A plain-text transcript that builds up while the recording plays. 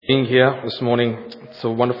being here this morning. It's a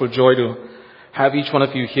wonderful joy to have each one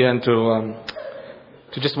of you here and to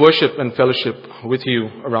just worship and fellowship with you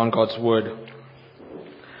around God's Word.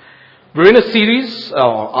 We're in a series,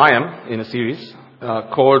 or I am in a series,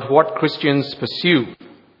 called What Christians Pursue.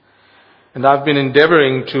 And I've been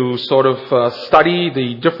endeavoring to sort of study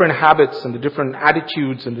the different habits and the different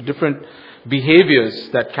attitudes and the different behaviors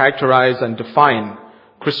that characterize and define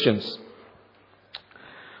Christians.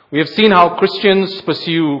 We have seen how Christians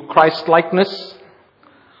pursue Christ-likeness,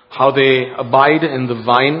 how they abide in the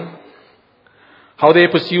vine, how they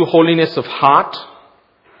pursue holiness of heart,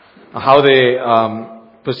 how they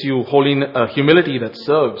pursue humility that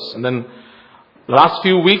serves. And then the last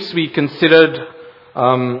few weeks we considered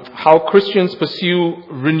how Christians pursue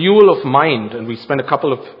renewal of mind, and we spent a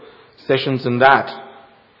couple of sessions in that.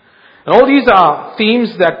 And all these are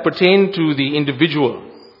themes that pertain to the individual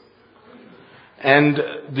and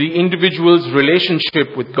the individual's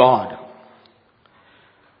relationship with God.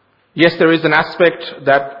 Yes, there is an aspect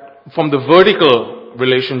that from the vertical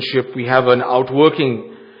relationship we have an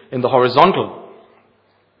outworking in the horizontal.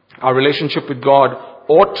 Our relationship with God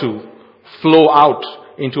ought to flow out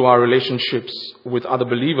into our relationships with other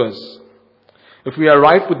believers. If we are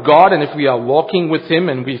right with God and if we are walking with Him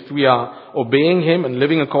and if we are obeying Him and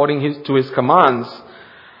living according to His commands,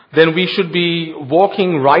 then we should be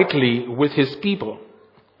walking rightly with His people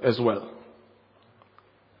as well.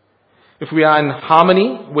 If we are in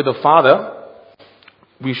harmony with the Father,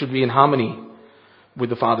 we should be in harmony with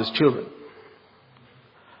the Father's children.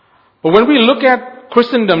 But when we look at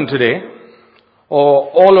Christendom today, or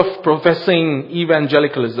all of professing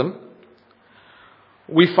evangelicalism,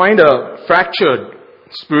 we find a fractured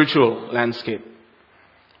spiritual landscape.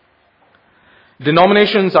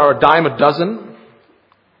 Denominations are a dime a dozen.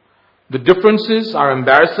 The differences are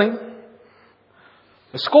embarrassing.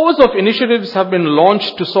 Scores of initiatives have been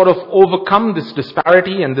launched to sort of overcome this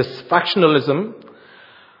disparity and this factionalism.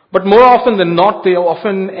 But more often than not, they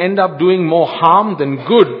often end up doing more harm than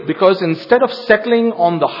good, because instead of settling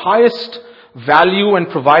on the highest value and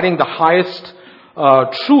providing the highest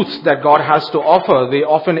truth that God has to offer, they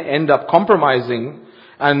often end up compromising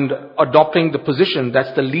and adopting the position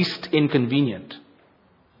that's the least inconvenient.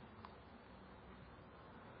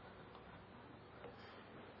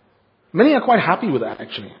 Many are quite happy with that,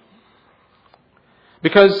 actually.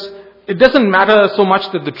 Because it doesn't matter so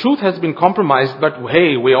much that the truth has been compromised, but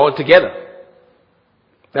hey, we're all together.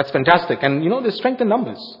 That's fantastic. And there's strength in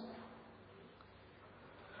numbers.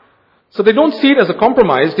 So they don't see it as a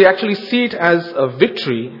compromise, they actually see it as a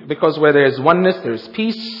victory, because where there is oneness, there is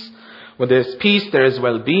peace. Where there is peace, there is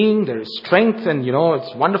well-being, there is strength, and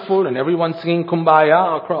it's wonderful, and everyone's singing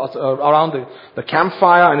Kumbaya around the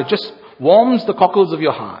campfire, and it just warms the cockles of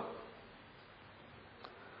your heart.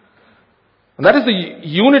 And that is the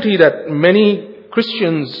unity that many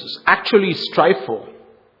Christians actually strive for.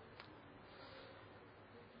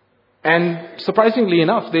 And surprisingly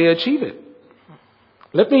enough, they achieve it.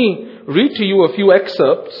 Let me read to you a few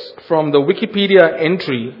excerpts from the Wikipedia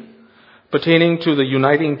entry pertaining to the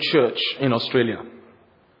Uniting Church in Australia.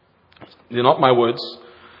 They're not my words.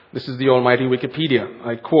 This is the almighty Wikipedia.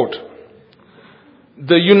 I quote,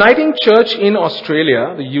 "The Uniting Church in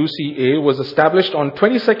Australia, the UCA, was established on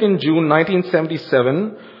 22nd June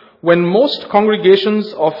 1977 when most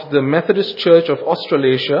congregations of the Methodist Church of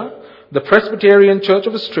Australasia, the Presbyterian Church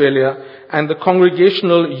of Australia, and the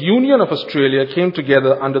Congregational Union of Australia came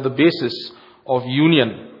together under the basis of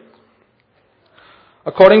union.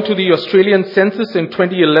 According to the Australian census in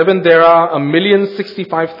 2011, there are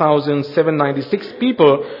 1,065,796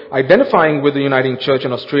 people identifying with the Uniting Church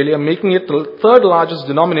in Australia, making it the third largest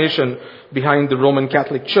denomination behind the Roman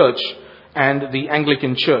Catholic Church and the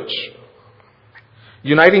Anglican Church.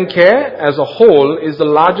 Uniting Care as a whole is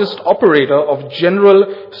the largest operator of general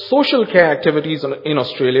social care activities in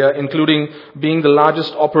Australia, including being the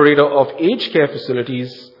largest operator of aged care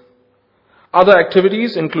facilities. Other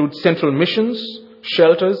activities include central missions,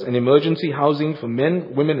 shelters and emergency housing for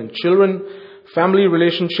men, women and children, family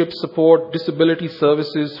relationship support, disability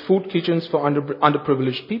services, food kitchens for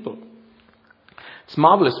underprivileged people." It's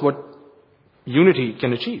marvelous what unity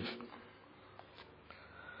can achieve.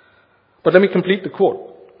 But let me complete the quote.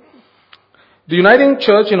 "The Uniting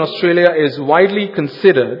Church in Australia is widely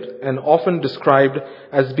considered and often described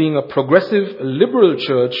as being a progressive liberal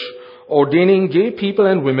church, ordaining gay people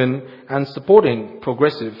and women and supporting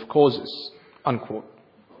progressive causes." Unquote.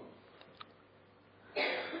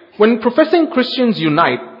 When professing Christians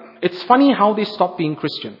unite, it's funny how they stop being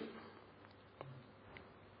Christian.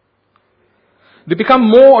 They become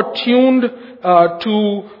more attuned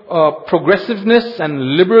to progressiveness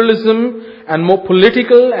and liberalism, and more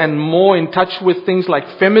political and more in touch with things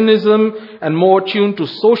like feminism, and more attuned to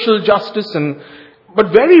social justice.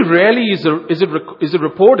 But very rarely is it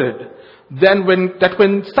reported that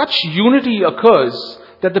when such unity occurs,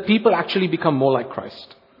 that the people actually become more like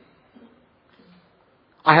Christ.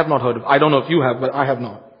 I have not heard of. I don't know if you have, but I have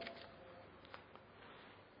not.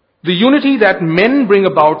 The unity that men bring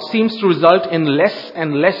about seems to result in less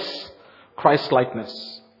and less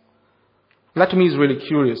Christ-likeness. That to me is really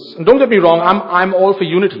curious. And don't get me wrong, I'm all for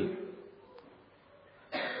unity.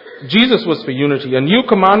 Jesus was for unity. A new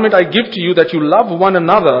commandment I give to you, that you love one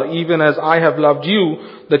another, even as I have loved you,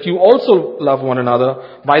 that you also love one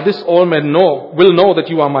another. By this all men will know that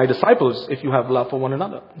you are my disciples, if you have love for one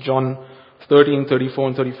another. John 13, 34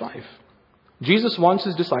 and 35. Jesus wants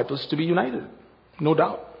his disciples to be united, no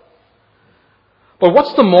doubt. But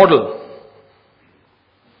what's the model?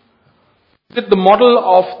 Is it the model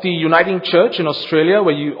of the Uniting Church in Australia,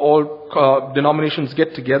 where all denominations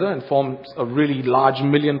get together and form a really large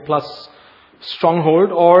 1 million+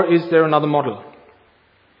 stronghold, or is there another model?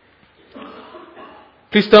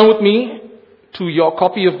 Please turn with me to your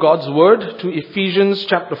copy of God's Word, to Ephesians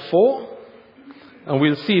chapter 4, and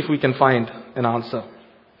we'll see if we can find an answer.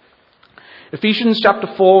 Ephesians chapter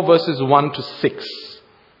 4, verses 1 to 6.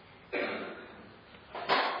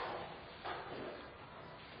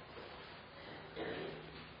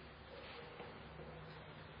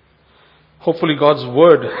 Hopefully God's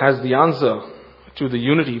Word has the answer to the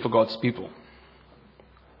unity for God's people.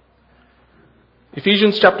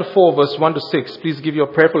 Ephesians chapter 4, verse 1 to 6. Please give your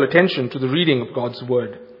prayerful attention to the reading of God's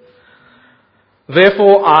Word.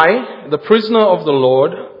 Therefore I, the prisoner of the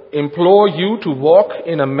Lord, implore you to walk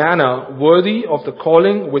in a manner worthy of the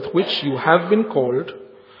calling with which you have been called,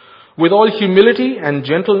 with all humility and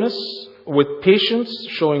gentleness, with patience,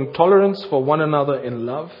 showing tolerance for one another in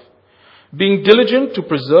love, being diligent to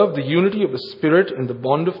preserve the unity of the Spirit in the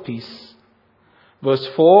bond of peace. Verse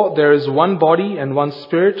 4, there is one body and one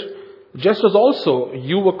Spirit, just as also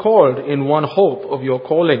you were called in one hope of your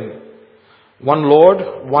calling. One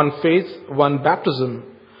Lord, one faith, one baptism,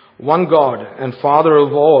 one God and Father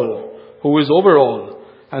of all, who is over all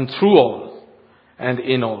and through all and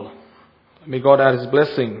in all. May God add his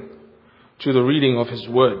blessing to the reading of his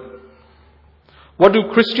word. What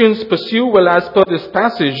do Christians pursue? Well, as per this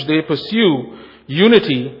passage, they pursue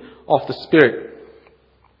unity of the Spirit.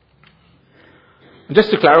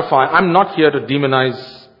 Just to clarify, I'm not here to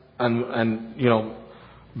demonize and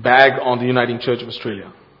bag on the Uniting Church of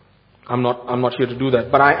Australia. I'm not here to do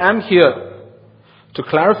that. But I am here to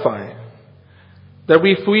clarify that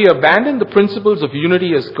if we abandon the principles of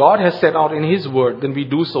unity as God has set out in his word, then we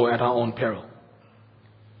do so at our own peril.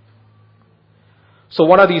 So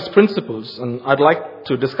what are these principles? And I'd like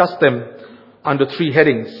to discuss them under 3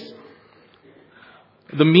 headings.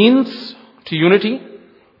 The means to unity,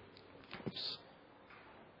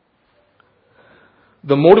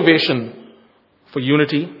 the motivation for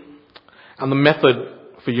unity, and the method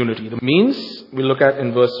for unity. The means we look at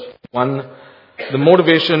in verse 1, the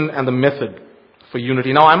motivation and the method for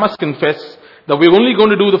unity. Now I must confess that we're only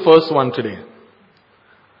going to do the first one today.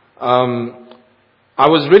 I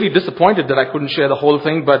was really disappointed that I couldn't share the whole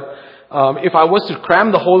thing, but if I was to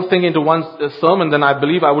cram the whole thing into one sermon, then I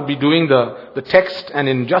believe I would be doing the text an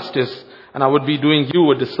injustice, and I would be doing you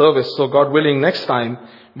a disservice. So God willing, next time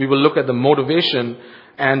we will look at the motivation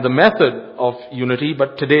and the method of unity,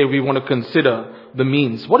 but today we want to consider the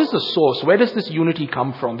means. What is the source? Where does this unity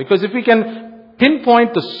come from? Because if we can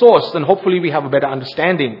pinpoint the source, then hopefully we have a better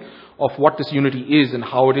understanding of what this unity is and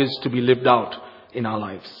how it is to be lived out in our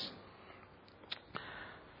lives.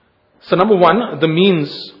 So number 1, the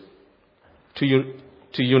means to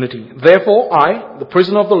unity. Therefore, I, the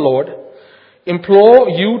prisoner of the Lord, implore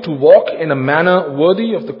you to walk in a manner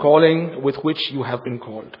worthy of the calling with which you have been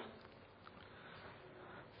called.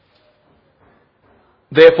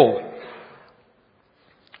 Therefore,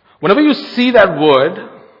 whenever you see that word,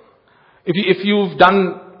 if you've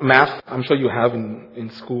done math, I'm sure you have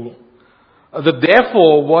in school, the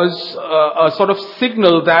therefore was a sort of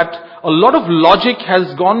signal that a lot of logic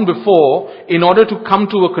has gone before in order to come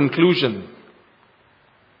to a conclusion.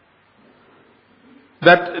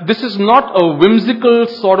 That this is not a whimsical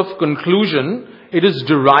sort of conclusion. It is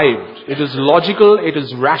derived. It is logical. It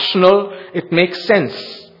is rational. It makes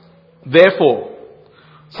sense. Therefore,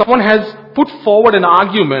 someone has put forward an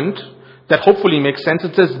argument that hopefully makes sense.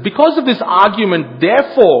 It says, because of this argument,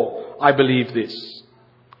 therefore, I believe this.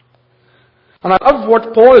 And I love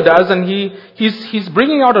what Paul does, and he's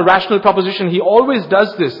bringing out a rational proposition. He always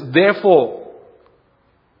does this, therefore.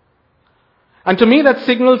 And to me that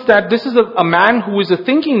signals that this is a man who is a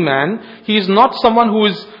thinking man. He is not someone who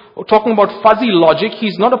is talking about fuzzy logic.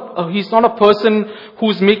 He's not a person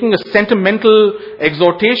who's making a sentimental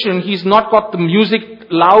exhortation. He's not got the music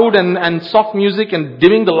loud and soft music and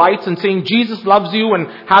dimming the lights and saying Jesus loves you and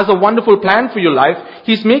has a wonderful plan for your life.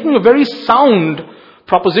 He's making a very sound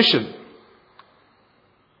proposition.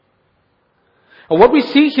 And what we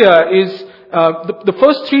see here is the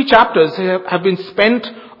first 3 chapters have been spent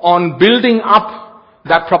on building up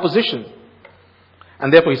that proposition.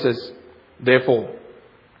 And therefore he says, therefore.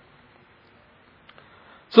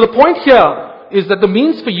 So the point here is that the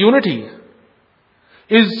means for unity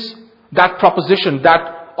is that proposition,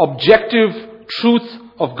 that objective truth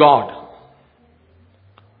of God,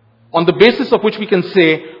 on the basis of which we can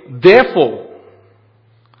say, therefore,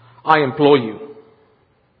 I implore you.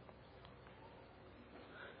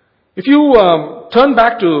 If you turn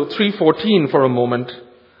back to 3:14 for a moment,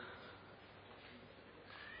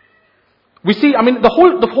 we see,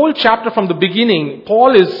 the whole chapter from the beginning,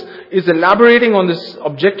 Paul is elaborating on this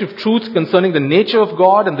objective truth concerning the nature of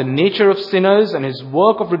God and the nature of sinners and his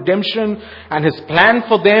work of redemption and his plan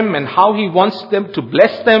for them and how he wants them to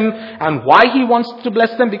bless them and why he wants to bless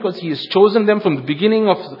them, because he has chosen them from the beginning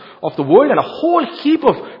of the world, and a whole heap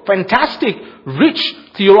of fantastic, rich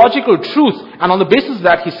theological truth. And on the basis of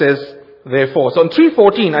that he says, therefore. So in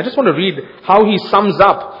 3:14, I just want to read how he sums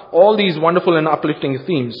up all these wonderful and uplifting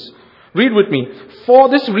themes. Read with me. For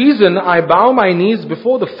this reason I bow my knees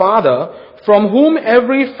before the Father, from whom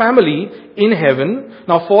every family in heaven.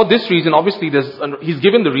 Now for this reason, obviously he's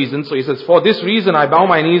given the reason. So he says, for this reason I bow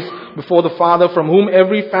my knees before the Father, from whom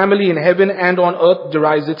every family in heaven and on earth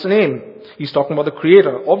derives its name. He's talking about the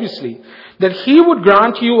Creator, obviously. That he would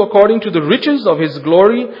grant you, according to the riches of his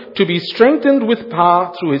glory, to be strengthened with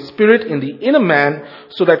power through his Spirit in the inner man,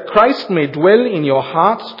 so that Christ may dwell in your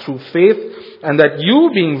hearts through faith, and that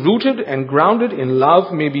you, being rooted and grounded in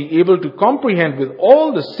love, may be able to comprehend with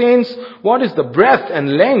all the saints what is the breadth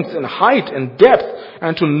and length and height and depth,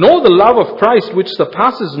 and to know the love of Christ which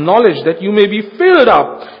surpasses knowledge, that you may be filled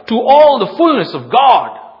up to all the fullness of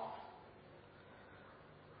God.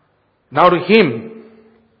 Now to him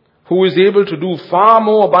who is able to do far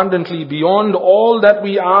more abundantly beyond all that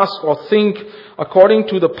we ask or think, according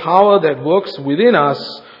to the power that works within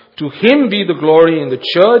us, to him be the glory in the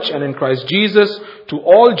church and in Christ Jesus to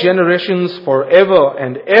all generations forever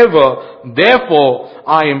and ever. Therefore,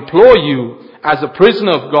 I implore you as a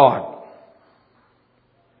prisoner of God.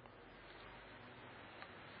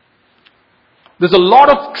 There's a lot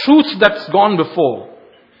of truth that's gone before.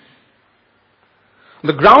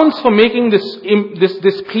 The grounds for making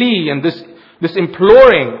this plea and this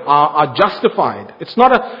imploring are justified. It's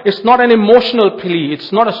not an emotional plea.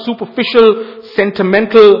 It's not a superficial,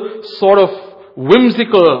 sentimental, sort of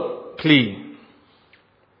whimsical plea.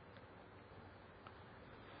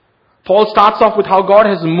 Paul starts off with how God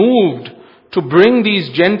has moved to bring these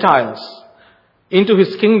Gentiles into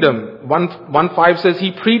his kingdom. 1:5 says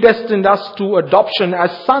he predestined us to adoption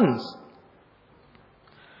as sons.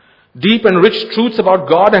 Deep and rich truths about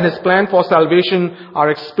God and his plan for salvation are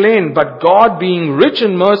explained, but God, being rich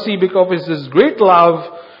in mercy because of his great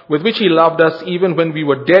love with which he loved us even when we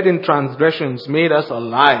were dead in transgressions, made us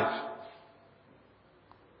alive.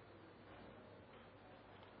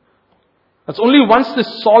 That's only once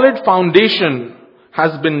this solid foundation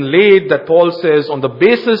has been laid that Paul says, on the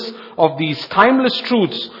basis of these timeless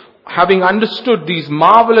truths, having understood these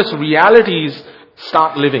marvelous realities,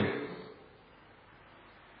 start living.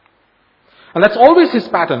 And that's always his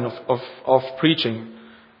pattern of preaching.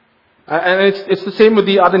 And it's the same with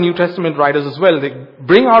the other New Testament writers as well. They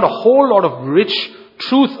bring out a whole lot of rich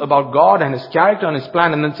truth about God and his character and his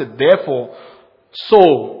plan, and then say, therefore,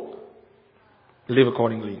 so live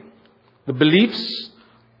accordingly. The beliefs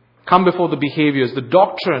come before the behaviors. The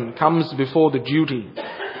doctrine comes before the duty.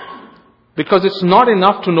 Because it's not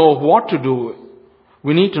enough to know what to do.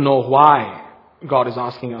 We need to know why God is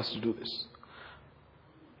asking us to do this.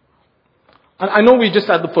 And I know we just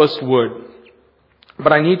had the first word,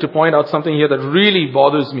 but I need to point out something here that really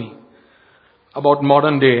bothers me about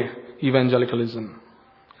modern day evangelicalism.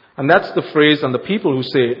 And that's the phrase and the people who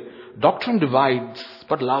say, doctrine divides,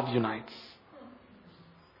 but love unites.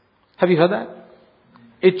 Have you heard that?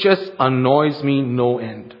 It just annoys me no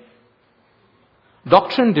end.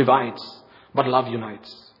 Doctrine divides, but love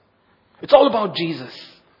unites. It's all about Jesus.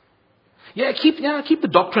 Keep the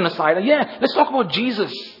doctrine aside. Let's talk about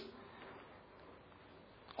Jesus.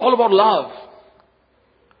 All about love.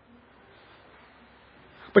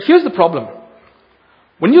 But here's the problem.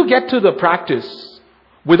 When you get to the practice,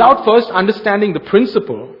 without first understanding the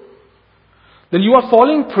principle, then you are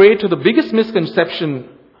falling prey to the biggest misconception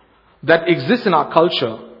that exists in our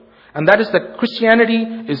culture, and that is that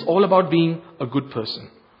Christianity is all about being a good person.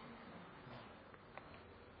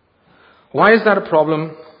 Why is that a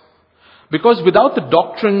problem? Because without the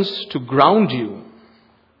doctrines to ground you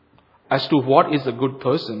as to what is a good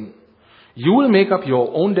person, you will make up your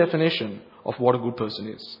own definition of what a good person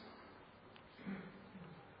is.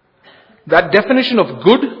 That definition of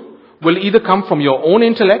good will either come from your own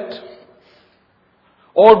intellect,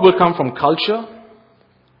 or it will come from culture,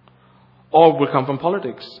 or it will come from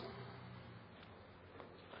politics.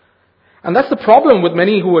 And that's the problem with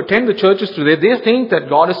many who attend the churches today. They think that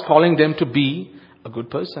God is calling them to be a good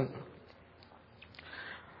person.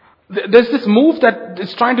 There's this move that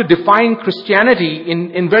is trying to define Christianity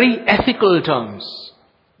in very ethical terms.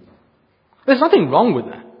 There's nothing wrong with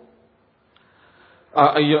that.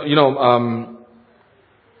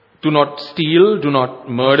 Do not steal, do not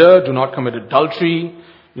murder, do not commit adultery.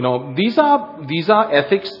 These are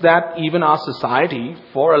ethics that even our society,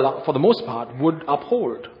 for the most part, would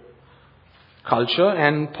uphold. Culture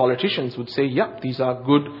and politicians would say, yeah, these are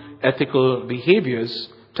good ethical behaviors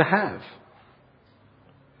to have.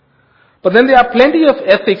 But then there are plenty of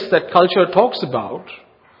ethics that culture talks about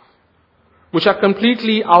which are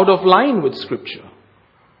completely out of line with Scripture.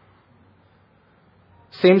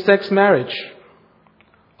 Same-sex marriage,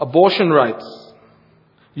 abortion rights,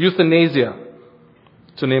 euthanasia,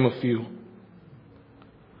 to name a few.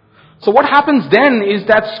 So what happens then is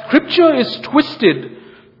that Scripture is twisted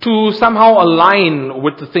to somehow align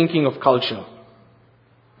with the thinking of culture,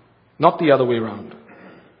 not the other way around.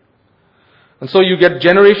 And so you get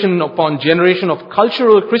generation upon generation of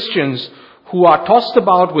cultural Christians who are tossed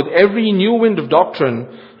about with every new wind of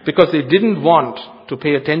doctrine because they didn't want to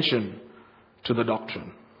pay attention to the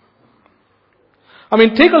doctrine.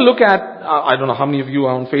 Take a look at, I don't know how many of you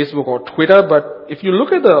are on Facebook or Twitter, but if you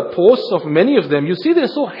look at the posts of many of them, you see they're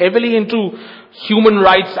so heavily into human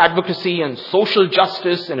rights advocacy and social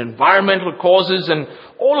justice and environmental causes and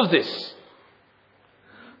all of this.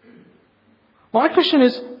 My question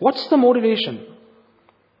is, what's the motivation?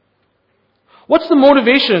 What's the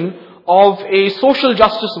motivation of a social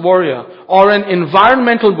justice warrior or an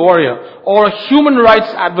environmental warrior or a human rights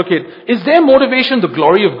advocate? Is their motivation the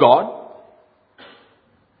glory of God?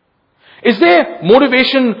 Is their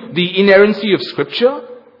motivation the inerrancy of Scripture?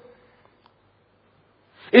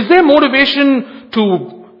 Is their motivation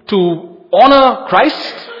to honor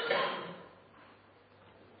Christ?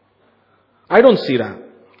 I don't see that.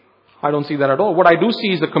 I don't see that at all. What I do see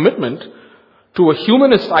is a commitment to a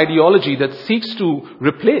humanist ideology that seeks to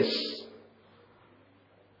replace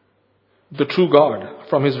the true God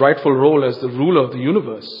from his rightful role as the ruler of the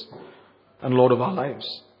universe and Lord of our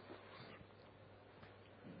lives.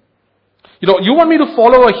 You want me to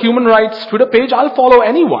follow a human rights Twitter page? I'll follow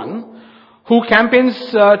anyone who campaigns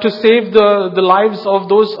to save the lives of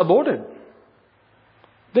those aborted.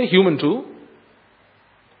 They're human too.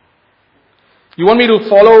 You want me to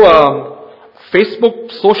follow a Facebook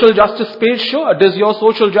social justice page? Sure. Does your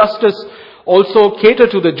social justice also cater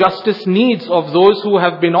to the justice needs of those who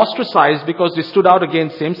have been ostracized because they stood out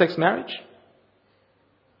against same-sex marriage?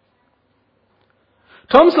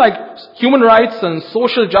 Terms like human rights and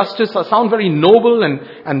social justice sound very noble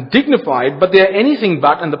and dignified, but they are anything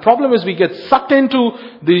but. And the problem is we get sucked into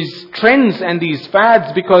these trends and these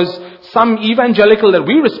fads because some evangelical that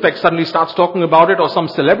we respect suddenly starts talking about it, or some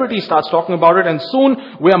celebrity starts talking about it, and soon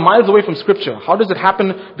we are miles away from Scripture. How does it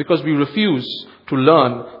happen? Because we refuse to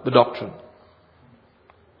learn the doctrine.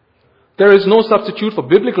 There is no substitute for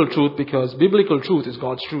biblical truth because biblical truth is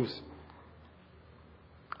God's truth.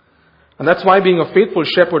 And that's why, being a faithful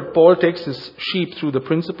shepherd, Paul takes his sheep through the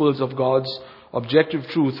principles of God's objective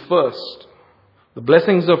truth first. The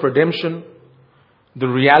blessings of redemption, the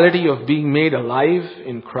reality of being made alive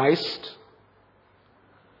in Christ,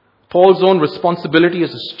 Paul's own responsibility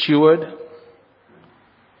as a steward.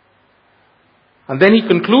 And then he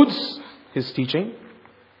concludes his teaching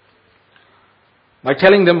by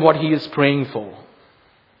telling them what he is praying for.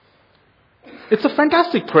 It's a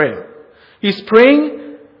fantastic prayer. He's praying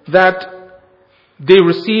that they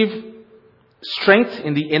receive strength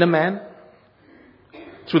in the inner man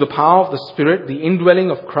through the power of the Spirit, the indwelling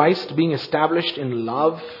of Christ being established in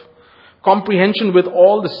love, comprehension with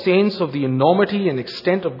all the saints of the enormity and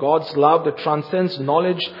extent of God's love that transcends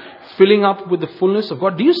knowledge, filling up with the fullness of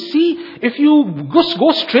God. Do you see, if you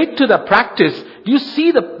go straight to the practice, do you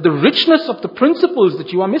see the richness of the principles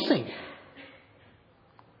that you are missing?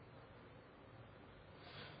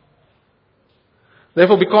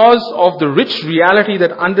 Therefore, because of the rich reality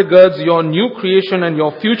that undergirds your new creation and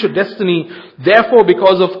your future destiny, therefore,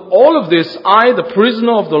 because of all of this, I, the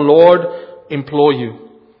prisoner of the Lord, implore you.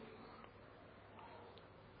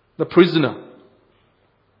 The prisoner.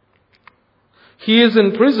 He is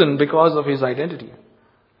in prison because of his identity.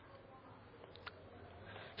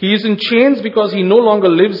 He is in chains because he no longer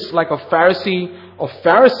lives like a Pharisee of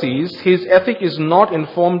Pharisees. His ethic is not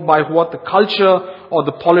informed by what the culture or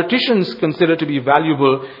the politicians consider to be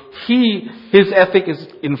valuable. His ethic is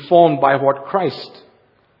informed by what Christ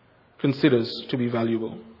considers to be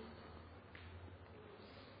valuable.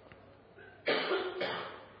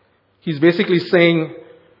 He's basically saying,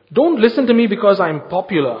 don't listen to me because I'm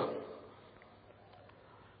popular.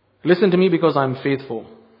 Listen to me because I'm faithful.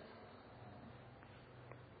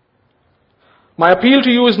 My appeal to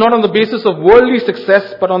you is not on the basis of worldly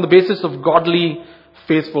success, but on the basis of godly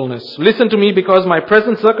faithfulness. Listen to me because my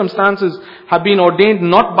present circumstances have been ordained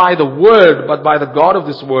not by the word, but by the God of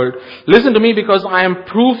this world. Listen to me because I am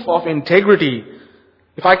proof of integrity.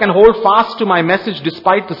 If I can hold fast to my message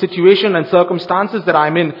despite the situation and circumstances that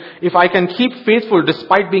I'm in, if I can keep faithful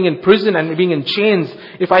despite being in prison and being in chains,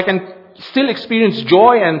 if I can still experience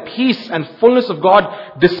joy and peace and fullness of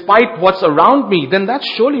God despite what's around me, then that's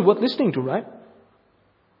surely worth listening to, right?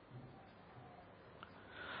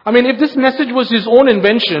 I mean, if this message was his own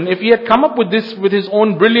invention, if he had come up with this with his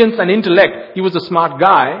own brilliance and intellect, he was a smart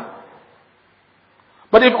guy.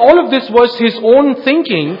 But if all of this was his own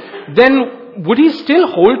thinking, then would he still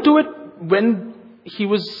hold to it when he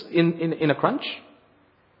was in a crunch?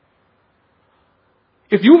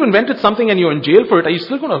 If you've invented something and you're in jail for it, are you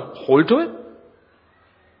still going to hold to it?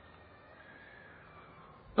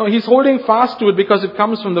 No, he's holding fast to it because it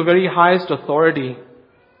comes from the very highest authority.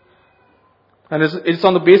 And it's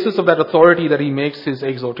on the basis of that authority that he makes his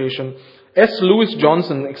exhortation. S. Lewis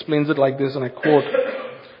Johnson explains it like this, and I quote,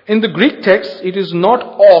 in the Greek text, it is not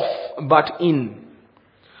off, but in.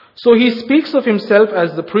 So he speaks of himself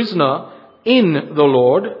as the prisoner in the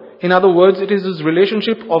Lord. In other words, it is his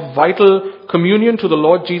relationship of vital communion to the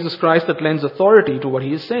Lord Jesus Christ that lends authority to what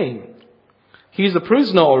he is saying. He's a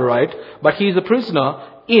prisoner, all right, but he's a prisoner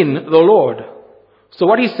in the Lord. So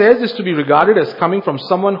what he says is to be regarded as coming from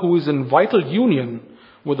someone who is in vital union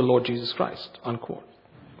with the Lord Jesus Christ, unquote.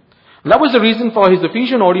 And that was the reason for his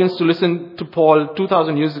Ephesian audience to listen to Paul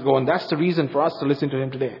 2,000 years ago, and that's the reason for us to listen to him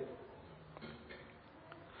today.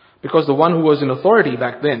 Because the one who was in authority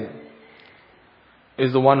back then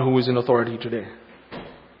is the one who is in authority today.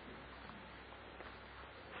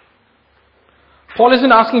 Paul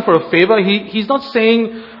isn't asking for a favor. He's not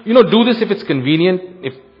saying, do this if it's convenient,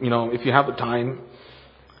 if you have the time.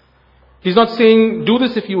 He's not saying, do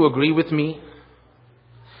this if you agree with me.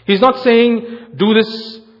 He's not saying, do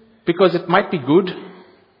this because it might be good.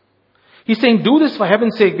 He's saying, do this for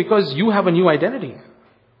heaven's sake because you have a new identity.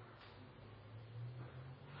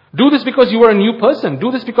 Do this because you are a new person.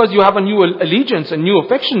 Do this because you have a new allegiance and new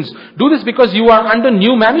affections. Do this because you are under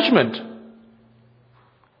new management.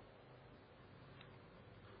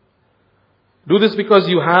 Do this because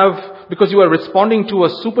you are responding to a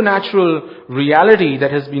supernatural reality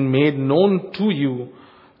that has been made known to you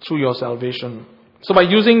through your salvation. So by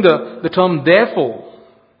using the term therefore,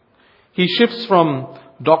 he shifts from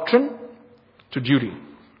doctrine to duty.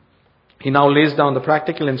 He now lays down the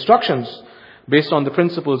practical instructions based on the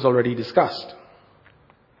principles already discussed.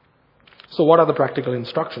 So what are the practical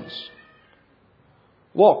instructions?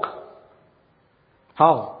 Walk.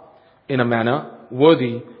 How? In a manner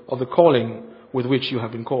worthy of the calling with which you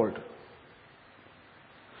have been called.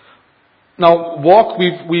 Now, walk,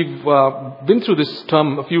 we've been through this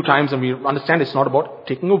term a few times, and we understand it's not about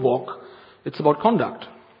taking a walk. It's about conduct.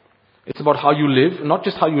 It's about how you live, not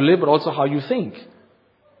just how you live, but also how you think.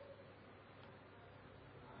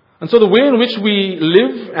 And so the way in which we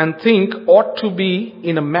live and think ought to be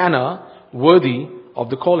in a manner worthy of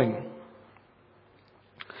the calling.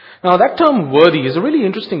 Now, that term worthy is a really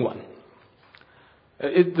interesting one.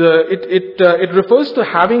 It refers to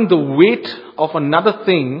having the weight of another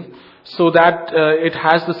thing so that it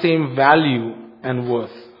has the same value and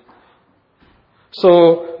worth.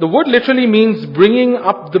 So the word literally means bringing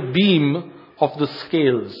up the beam of the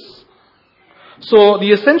scales. So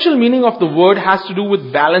the essential meaning of the word has to do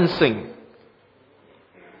with balancing.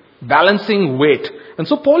 Balancing weight. And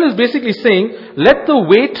so Paul is basically saying, let the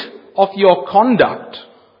weight of your conduct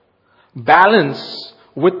balance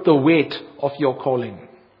with the weight of your calling.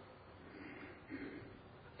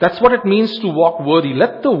 That's what it means to walk worthy.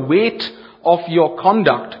 Let the weight of your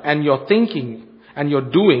conduct and your thinking and your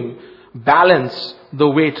doing balance the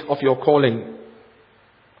weight of your calling.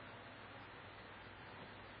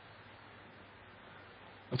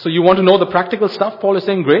 And so you want to know the practical stuff? Paul is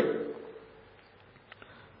saying, great.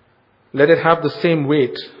 Let it have the same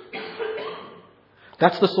weight.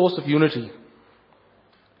 That's the source of unity.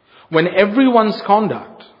 When everyone's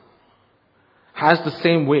conduct has the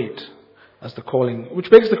same weight as the calling, which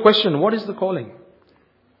begs the question, what is the calling?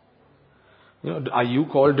 Are you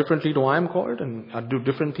called differently to I am called? And do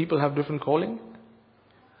different people have different calling?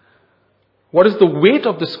 What is the weight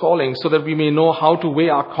of this calling so that we may know how to weigh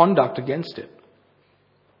our conduct against it?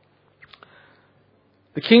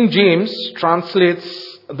 The King James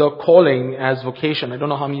translates the calling as vocation. I don't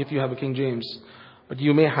know how many of you have a King James, but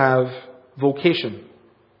you may have vocation.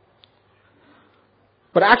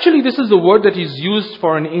 But actually this is the word that is used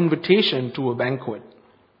for an invitation to a banquet.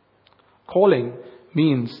 Calling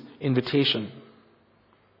means invitation.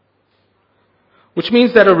 Which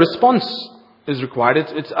means that a response is required.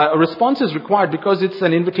 A response is required because it's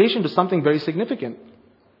an invitation to something very significant.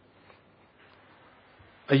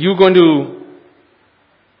 Are you going to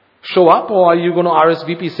show up, or are you going to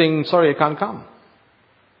RSVP saying, sorry, I can't come?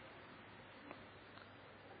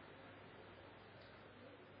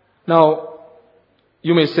 Now,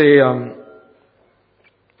 you may say,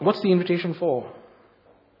 what's the invitation for?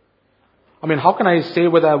 I mean, how can I say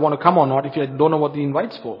whether I want to come or not if I don't know what the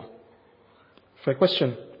invite's for? Fair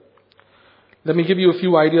question. Let me give you a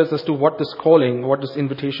few ideas as to what this calling, what this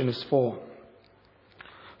invitation is for.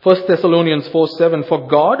 1 Thessalonians 4:7, for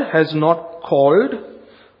God has not called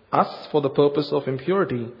us for the purpose of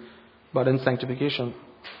impurity, but in sanctification.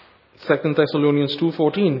 2 Thessalonians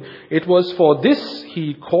 2:14, it was for this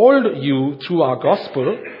He called you through our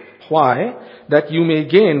gospel. Why? That you may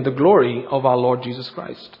gain the glory of our Lord Jesus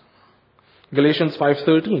Christ. Galatians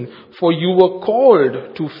 5:13, for you were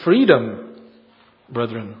called to freedom,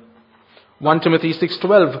 brethren. 1 Timothy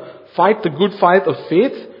 6:12, fight the good fight of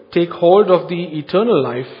faith, take hold of the eternal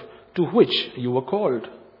life to which you were called.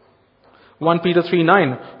 1 Peter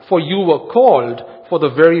 3:9, for you were called for the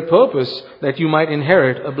very purpose that you might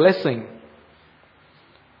inherit a blessing.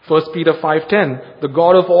 1 Peter 5:10, the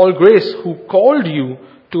God of all grace who called you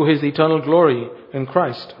to His eternal glory in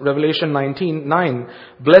Christ. Revelation 19:9,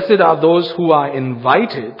 blessed are those who are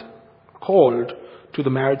invited, called to the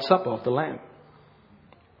marriage supper of the Lamb.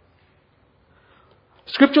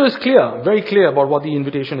 Scripture is clear, very clear about what the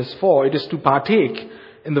invitation is for. It is to partake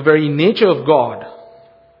in the very nature of God,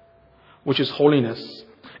 which is holiness.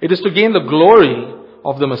 It is to gain the glory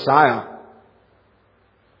of the Messiah.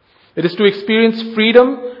 It is to experience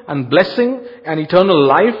freedom and blessing and eternal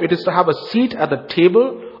life. It is to have a seat at the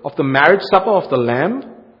table of the marriage supper of the Lamb.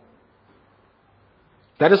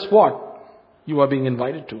 That is what you are being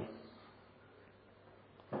invited to.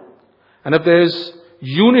 And if there is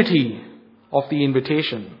unity of the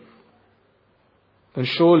invitation, then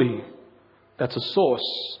surely that's a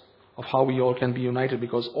source of how we all can be united,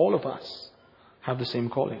 because all of us have the same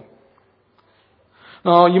calling.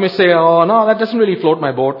 Now, you may say, oh, no, that doesn't really float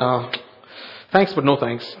my boat. Thanks, but no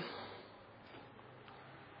thanks.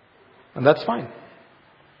 And that's fine.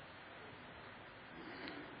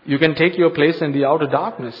 You can take your place in the outer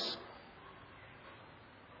darkness.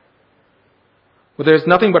 But there's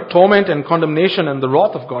nothing but torment and condemnation and the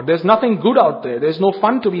wrath of God. There's nothing good out there. There's no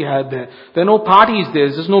fun to be had there. There are no parties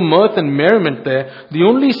there. There's no mirth and merriment there. The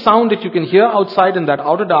only sound that you can hear outside in that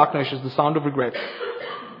outer darkness is the sound of regret.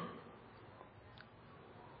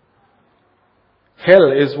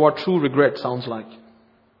 Hell is what true regret sounds like.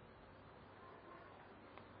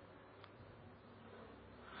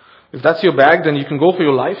 If that's your bag, then you can go for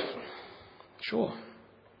your life. Sure.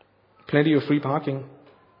 Plenty of free parking.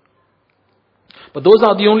 But those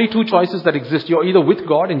are the only two choices that exist. You're either with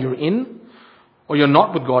God and you're in, or you're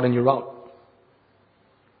not with God and you're out.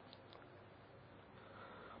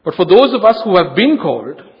 But for those of us who have been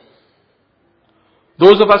called,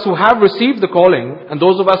 those of us who have received the calling, and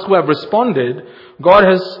those of us who have responded, God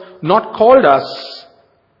has not called us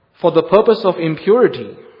for the purpose of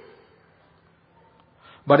impurity,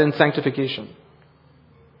 but in sanctification.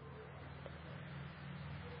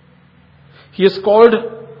 He has called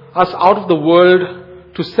us out of the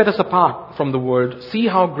world to set us apart from the world. See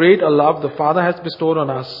how great a love the Father has bestowed on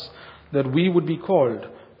us, that we would be called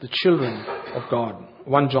the children of God.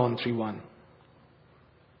 1 John 3:1.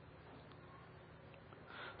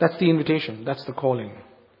 That's the invitation. That's the calling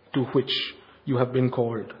to which you have been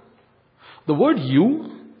called. The word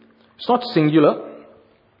you, it's not singular,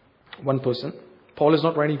 one person. Paul is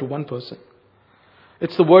not writing to one person.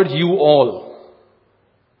 It's the word you all.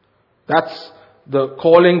 That's the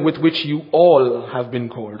calling with which you all have been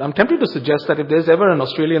called. I'm tempted to suggest that if there's ever an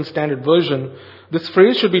Australian Standard Version, this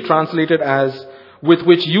phrase should be translated as with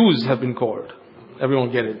which yous have been called.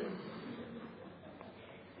 Everyone get it?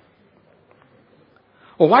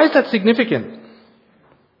 Well, why is that significant?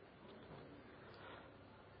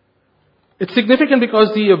 It's significant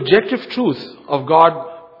because the objective truth of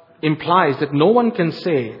God implies that no one can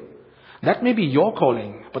say, that may be your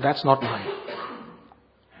calling, but that's not mine.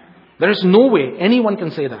 There is no way anyone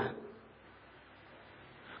can say that.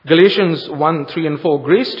 Galatians 1, 3 and 4.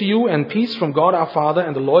 Grace to you and peace from God our Father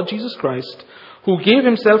and the Lord Jesus Christ, who gave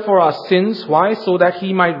himself for our sins. Why? So that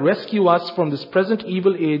he might rescue us from this present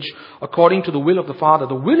evil age according to the will of the Father.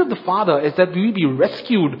 The will of the Father is that we be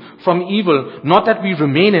rescued from evil, not that we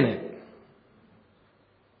remain in it.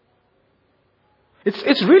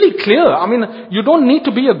 It's really clear. I mean, you don't need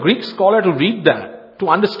to be a Greek scholar to read that, to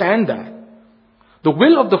understand that. The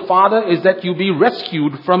will of the Father is that you be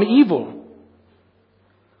rescued from evil.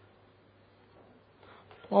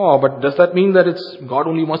 Oh, but does that mean that God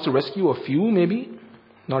only wants to rescue a few, maybe?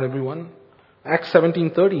 Not everyone. Acts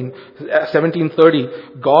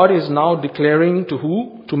 17:30. God is now declaring to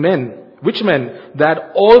who? To men. Which men?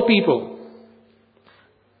 That all people,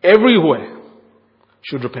 everywhere,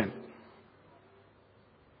 should repent.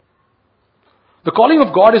 The calling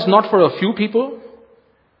of God is not for a few people.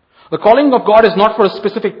 The calling of God is not for a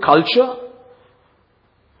specific culture.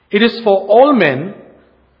 It is for all men,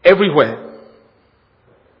 everywhere.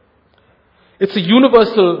 It's a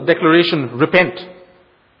universal declaration, repent.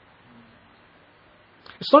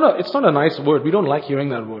 It's not a nice word. We don't like hearing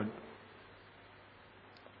that word.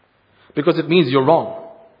 Because it means you're wrong.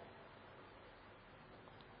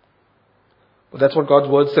 But that's what God's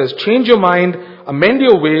word says. Change your mind, amend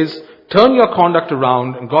your ways, turn your conduct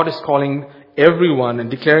around, and God is calling everyone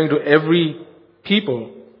and declaring to every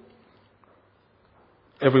people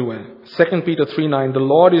everywhere. 2 Peter 3:9, the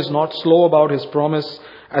Lord is not slow about his promise,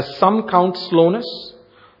 as some count slowness,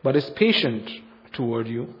 but is patient toward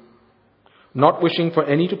you, not wishing for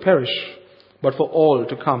any to perish, but for all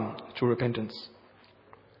to come to repentance.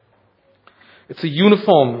 It's a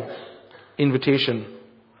uniform invitation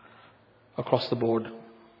across the board.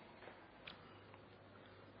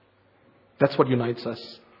 That's what unites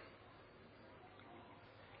us.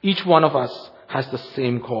 Each one of us has the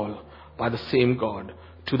same call by the same God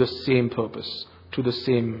to the same purpose, to the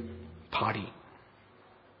same party.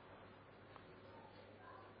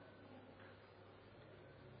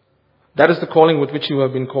 That is the calling with which you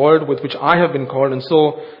have been called, with which I have been called, and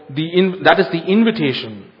so that is the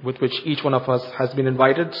invitation with which each one of us has been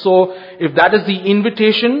invited. So if that is the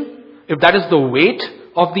invitation, if that is the weight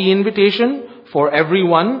of the invitation for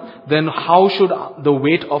everyone, then how should the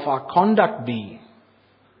weight of our conduct be,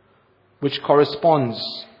 which corresponds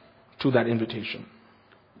to that invitation?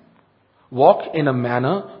 Walk in a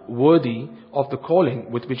manner worthy of the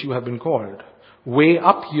calling with which you have been called. Weigh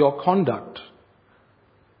up your conduct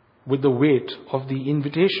with the weight of the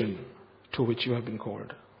invitation to which you have been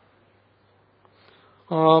called.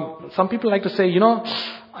 Some people like to say,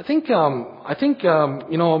 I think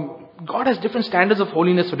God has different standards of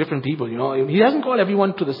holiness for different people. He doesn't call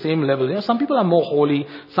everyone to the same level. Some people are more holy.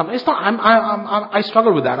 I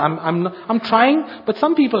struggle with that. I'm trying, but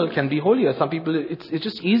some people can be holier. Some people, it's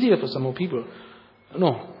just easier for some more people.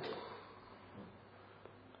 No.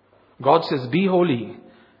 God says, be holy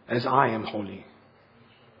as I am holy.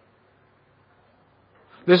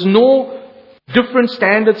 There's no different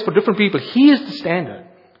standards for different people. He is the standard.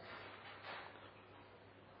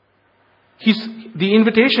 The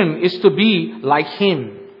invitation is to be like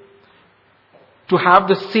Him. To have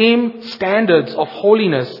the same standards of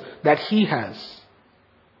holiness that He has.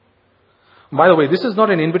 By the way, this is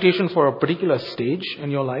not an invitation for a particular stage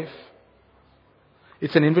in your life.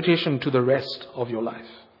 It's an invitation to the rest of your life.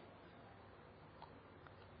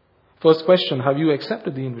 First question, have you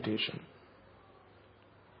accepted the invitation?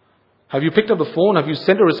 Have you picked up the phone? Have you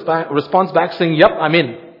sent a response back saying, yep, I'm in?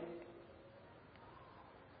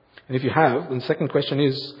 And if you have, then the second question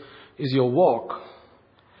is your walk,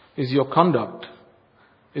 is your conduct,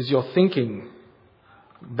 is your thinking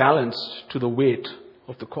balanced to the weight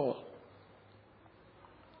of the call?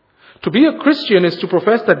 To be a Christian is to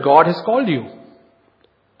profess that God has called you.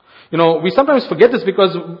 We sometimes forget this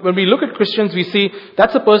because when we look at Christians, we see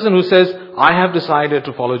that's a person who says, I have decided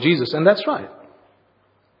to follow Jesus. And that's right.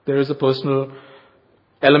 There is a personal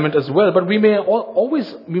element as well. But we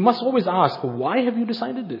must always ask, why have you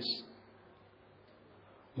decided this?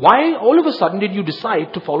 Why all of a sudden did you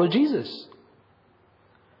decide to follow Jesus?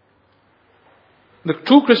 The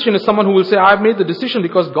true Christian is someone who will say, I have made the decision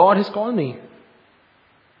because God has called me.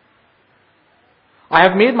 I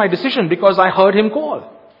have made my decision because I heard Him call.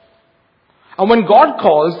 And when God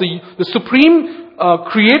calls, the supreme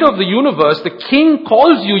creator of the universe, the King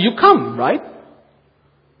calls you, you come, right?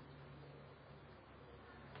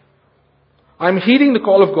 I'm heeding the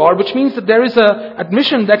call of God, which means that there is an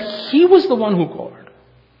admission that He was the one who called.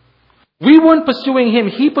 We weren't pursuing Him.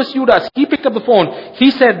 He pursued us. He picked up the phone.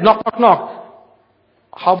 He said, knock, knock, knock.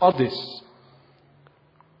 How about this?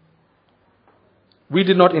 We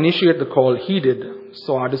did not initiate the call. He did.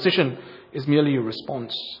 So our decision is merely a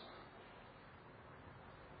response.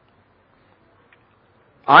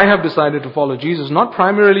 I have decided to follow Jesus, not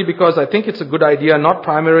primarily because I think it's a good idea, not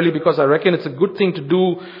primarily because I reckon it's a good thing to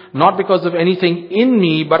do, not because of anything in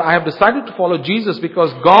me, but I have decided to follow Jesus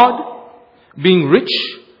because God, being rich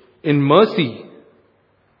in mercy,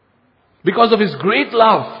 because of His great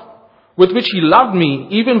love with which He loved me,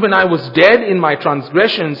 even when I was dead in my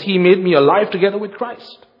transgressions, He made me alive together with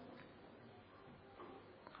Christ.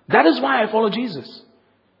 That is why I follow Jesus.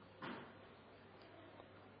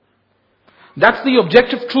 That's the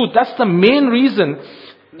objective truth. That's the main reason.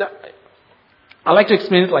 I like to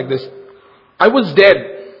explain it like this. I was dead,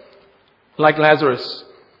 like Lazarus.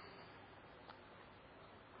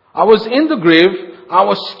 I was in the grave, I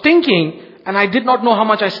was stinking, and I did not know how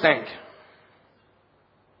much I stank.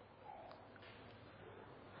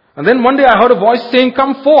 And then one day I heard a voice saying,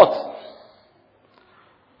 come forth.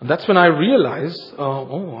 And that's when I realized,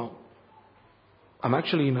 I'm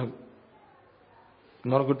actually in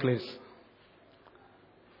not a good place.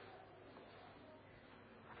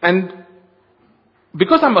 And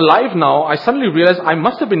because I'm alive now, I suddenly realized I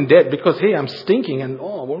must have been dead because, hey, I'm stinking and,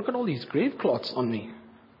 look at all these grave cloths on me.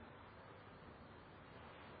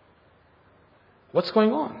 What's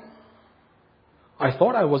going on? I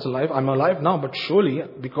thought I was alive. I'm alive now, but surely,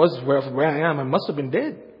 because where I am, I must have been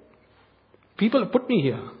dead. People have put me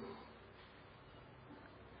here.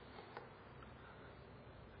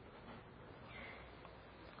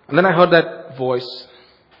 And then I heard that voice,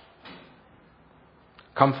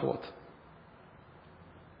 come forth.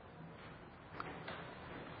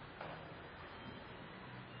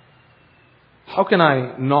 How can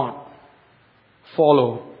I not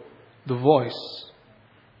follow the voice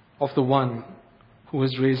of the one who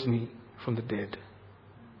has raised me from the dead?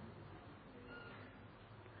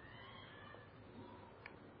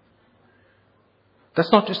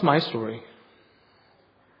 That's not just my story.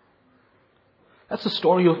 That's the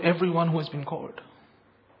story of everyone who has been called.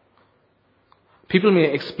 People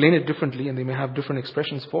may explain it differently and they may have different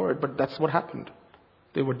expressions for it, but that's what happened.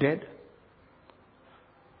 They were dead.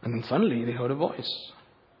 And then suddenly they heard a voice.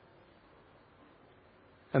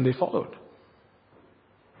 And they followed.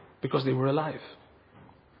 Because they were alive.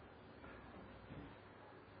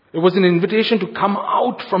 It was an invitation to come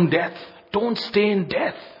out from death. Don't stay in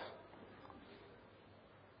death.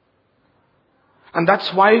 And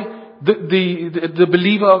that's why the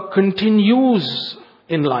believer continues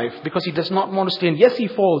in life, because he does not want to stay in. Yes, he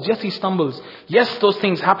falls. Yes, he stumbles. Yes, those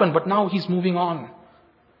things happen, but now he's moving on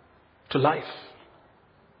to life.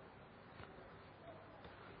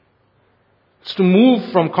 It's to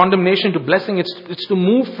move from condemnation to blessing. It's to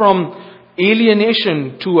move from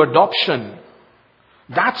alienation to adoption.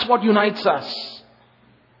 That's what unites us.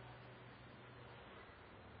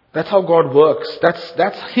 That's how God works.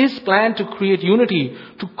 That's His plan to create unity,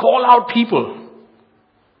 to call out people,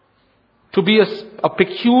 to be a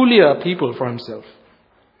peculiar people for Himself.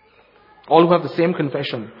 All who have the same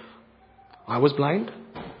confession. I was blind,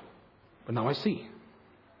 but now I see.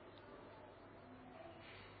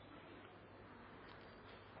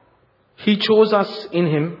 He chose us in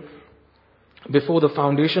Him before the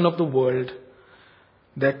foundation of the world,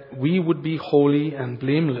 that we would be holy and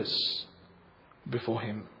blameless before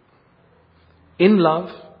Him. In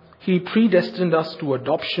love, He predestined us to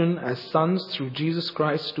adoption as sons through Jesus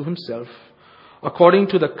Christ to Himself, according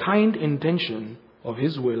to the kind intention of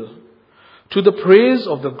His will, to the praise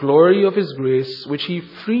of the glory of His grace, which He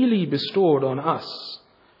freely bestowed on us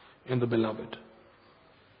in the Beloved.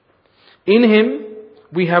 In Him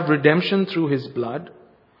we have redemption through His blood,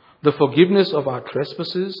 the forgiveness of our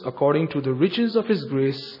trespasses, according to the riches of His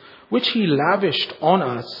grace, which He lavished on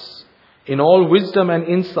us. In all wisdom and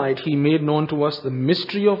insight He made known to us the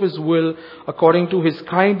mystery of His will, according to His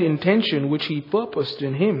kind intention, which He purposed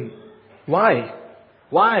in Him. Why?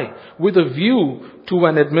 Why? With a view to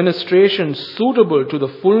an administration suitable to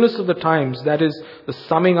the fullness of the times, that is, the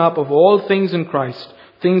summing up of all things in Christ,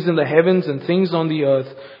 things in the heavens and things on the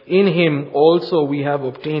earth. In Him also we have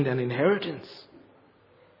obtained an inheritance,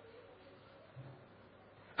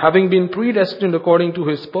 having been predestined according to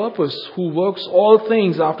His purpose, who works all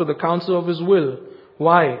things after the counsel of His will.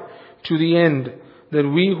 Why? To the end that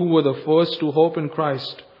we who were the first to hope in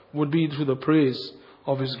Christ would be to the praise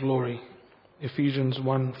of His glory. Ephesians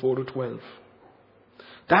 1, 4-12.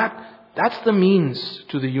 That's the means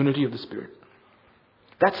to the unity of the Spirit.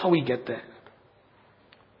 That's how we get there.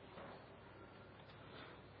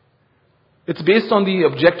 It's based on the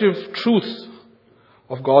objective truth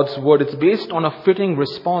of God's word. It's based on a fitting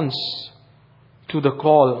response to the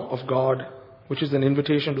call of God, which is an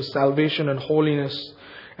invitation to salvation and holiness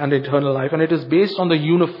and eternal life. And it is based on the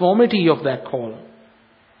uniformity of that call.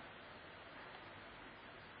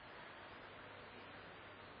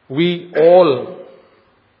 We all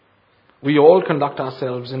conduct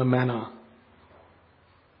ourselves in a manner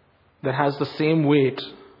that has the same weight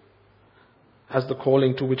as the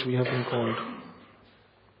calling to which we have been called.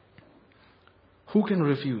 Who can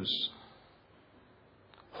refuse?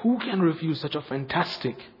 Who can refuse such a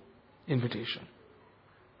fantastic invitation?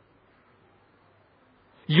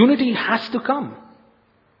 Unity has to come.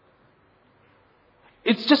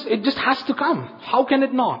 It just has to come. How can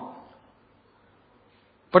it not?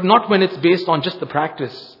 But not when it's based on just the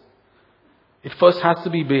practice. It first has to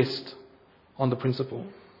be based on the principle.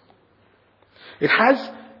 It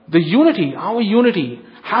has the unity, our unity,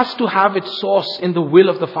 has to have its source in the will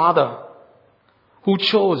of the Father who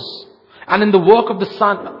chose, and in the work of the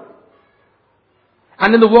Son,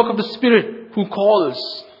 and in the work of the Spirit who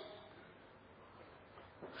calls.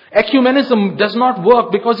 Ecumenism does not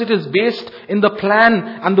work because it is based in the plan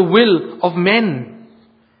and the will of men.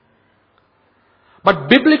 But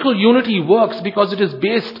biblical unity works because it is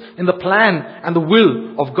based in the plan and the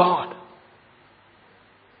will of God.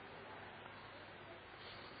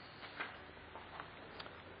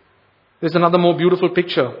 There's another more beautiful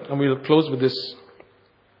picture, and we'll close with this.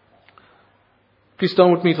 Please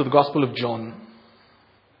turn with me to the Gospel of John.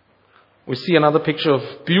 We see another picture of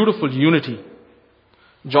beautiful unity.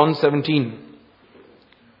 John 17.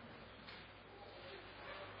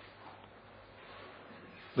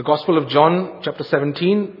 The Gospel of John, chapter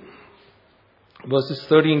 17, verses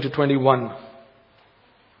 13 to 21.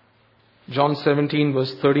 John 17,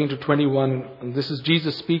 verse 13 to 21. And this is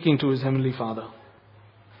Jesus speaking to his heavenly Father.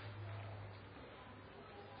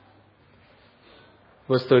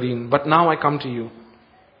 Verse 13. But now I come to you.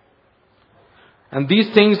 And these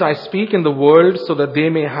things I speak in the world so that they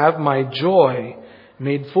may have my joy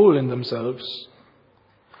made full in themselves.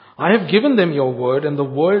 I have given them your word, and the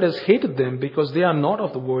world has hated them because they are not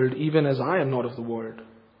of the world, even as I am not of the world.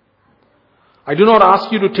 I do not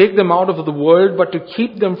ask you to take them out of the world, but to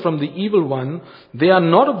keep them from the evil one. They are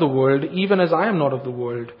not of the world, even as I am not of the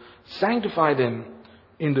world. Sanctify them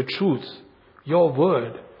in the truth. Your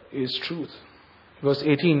word is truth. Verse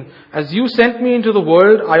 18, as you sent me into the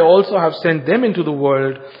world, I also have sent them into the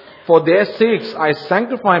world. For their sakes I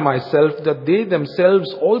sanctify myself, that they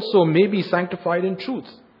themselves also may be sanctified in truth.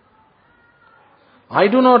 I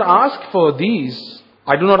do not ask for these.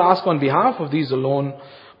 I do not ask on behalf of these alone,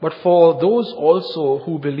 but for those also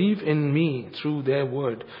who believe in me through their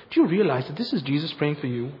word. Do you realize that this is Jesus praying for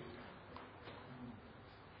you?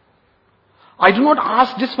 I do not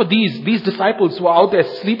ask just for these disciples who are out there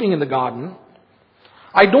sleeping in the garden.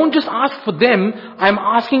 I don't just ask for them, I'm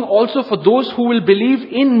asking also for those who will believe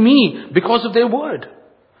in me because of their word.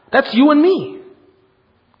 That's you and me.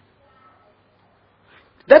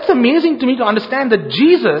 That's amazing to me to understand that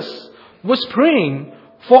Jesus was praying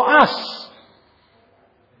for us.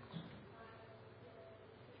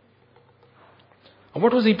 And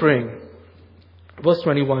what was he praying? Verse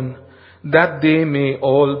 21, that they may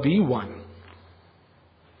all be one.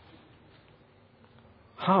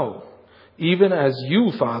 How? Even as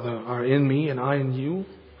you, Father, are in me and I in you,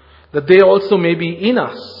 that they also may be in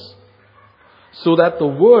us, so that the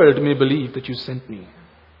world may believe that you sent me.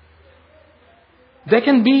 There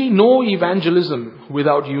can be no evangelism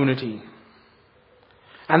without unity.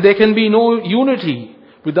 And there can be no unity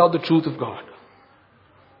without the truth of God.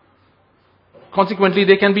 Consequently,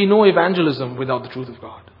 there can be no evangelism without the truth of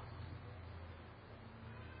God.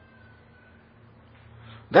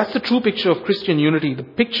 That's the true picture of Christian unity. The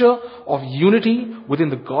picture of unity within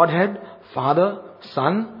the Godhead, Father,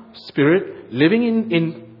 Son, Spirit, living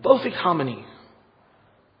in perfect harmony.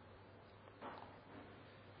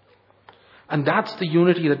 And that's the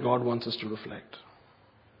unity that God wants us to reflect.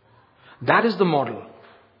 That is the model.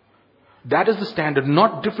 That is the standard.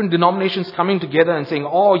 Not different denominations coming together and saying,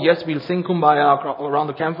 oh yes, we'll sing Kumbaya around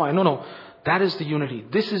the campfire. No. That is the unity.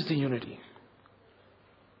 This is the unity.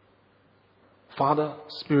 Father,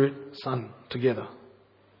 Spirit, Son, together.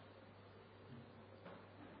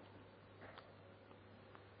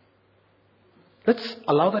 Let's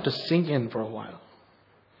allow that to sink in for a while.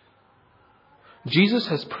 Jesus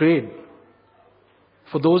has prayed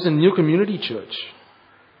for those in New Community Church,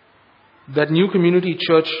 that New Community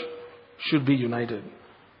Church should be united.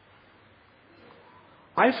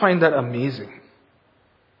 I find that amazing.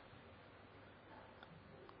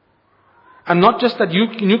 And not just that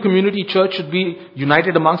New Community Church should be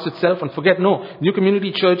united amongst itself and forget. No, New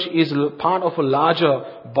Community Church is part of a larger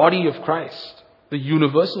body of Christ, the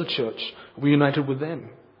universal church. We're united with them.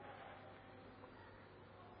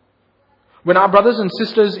 When our brothers and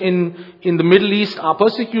sisters in the Middle East are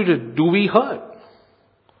persecuted, do we hurt?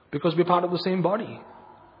 Because we're part of the same body.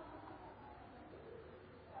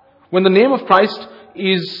 When the name of Christ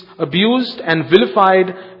is abused and vilified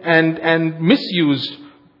and misused,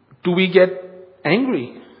 do we get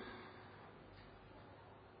angry?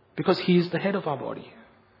 Because He is the head of our body.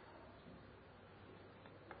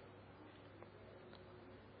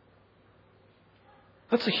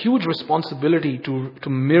 That's a huge responsibility to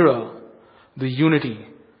mirror the unity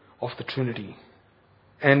of the Trinity.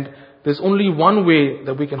 And there's only one way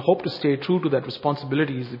that we can hope to stay true to that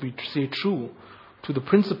responsibility is if we stay true to the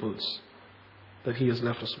principles that He has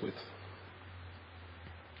left us with.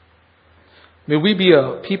 May we be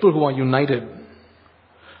a people who are united,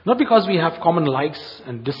 not because we have common likes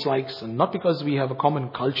and dislikes, and not because we have a common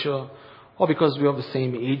culture, or because we have the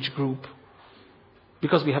same age group,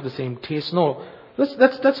 because we have the same taste. No,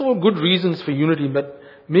 that's all good reasons for unity, but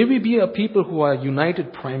may we be a people who are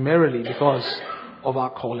united primarily because of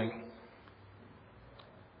our calling.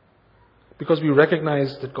 Because we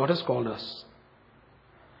recognize that God has called us,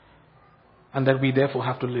 and that we therefore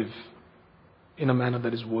have to live in a manner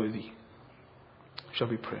that is worthy. Shall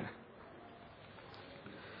we pray?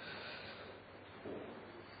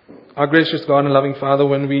 Our gracious God and loving Father,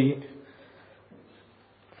 when we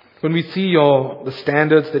see the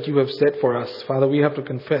standards that You have set for us, Father, we have to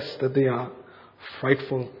confess that they are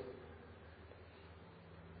frightful.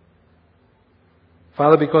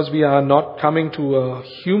 Father, because we are not coming to a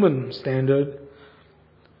human standard,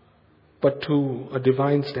 but to a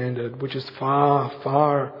divine standard, which is far,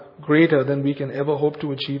 far greater than we can ever hope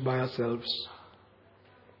to achieve by ourselves.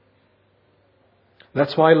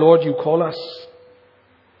 That's why, Lord, You call us.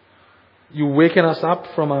 You waken us up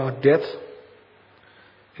from our death,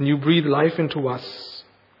 and You breathe life into us.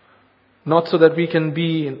 Not so that we can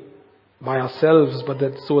be by ourselves, but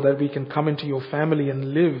so that we can come into Your family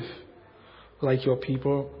and live like Your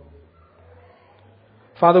people.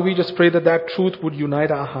 Father, we just pray that truth would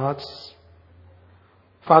unite our hearts.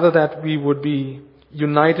 Father, that we would be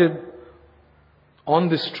united on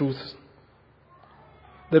this truth.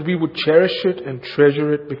 That we would cherish it and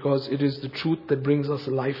treasure it because it is the truth that brings us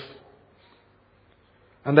life.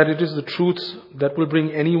 And that it is the truth that will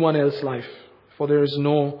bring anyone else life. For there is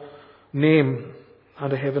no name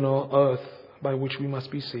under heaven or earth by which we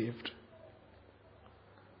must be saved.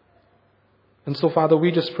 And so, Father,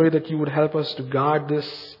 we just pray that You would help us to guard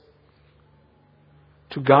this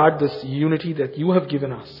unity that You have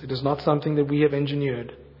given us. It is not something that we have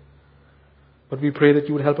engineered. But we pray that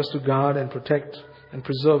You would help us to guard and protect and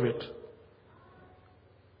preserve it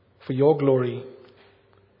for Your glory,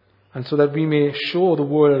 and so that we may show the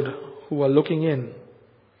world who are looking in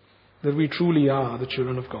that we truly are the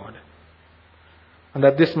children of God, and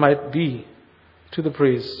that this might be to the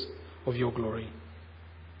praise of Your glory.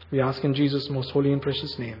 We ask in Jesus' most holy and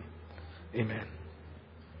precious name. Amen.